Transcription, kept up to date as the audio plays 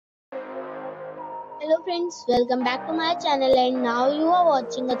Hello friends, welcome back to my channel and now you are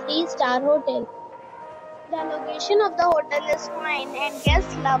watching a 3-star hotel. The location of the hotel is fine and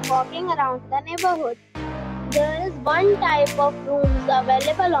guests love walking around the neighborhood. There is one type of rooms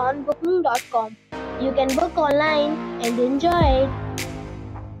available on booking.com. You can book online and enjoy it.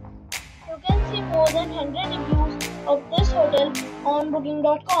 You can see more than 100 reviews of this hotel on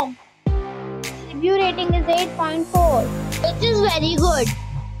booking.com. Review rating is 8.4, which is very good.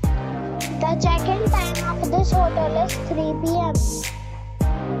 The check-in time of this hotel is 3 p.m.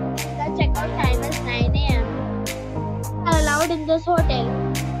 The check-out time is 9 a.m. Are allowed in this hotel.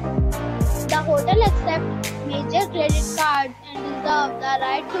 The hotel accepts major credit cards and reserves the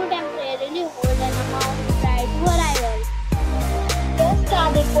right to temporarily hold an amount prior to arrival. Guests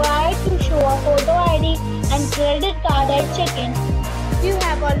are required to show a photo ID and credit card at check-in. If you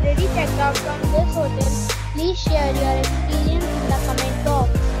have already checked out from this hotel, please share your experience in the comment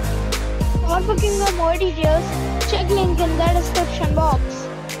box. For booking or more details, check link in the description box.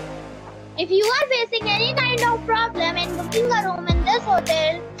 If you are facing any kind of problem in booking a room in this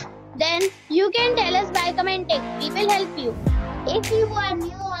hotel, then you can tell us by commenting. We will help you. If you are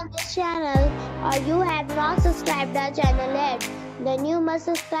new on this channel or you have not subscribed our channel yet, then you must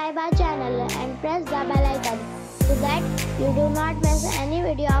subscribe our channel and press the bell icon so that you do not miss any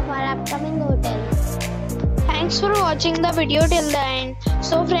video of our upcoming hotel. Thanks for watching the video till the end.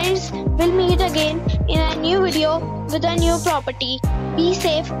 So friends, we'll meet again in a new video with a new property. Be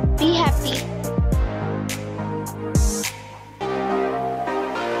safe, be happy.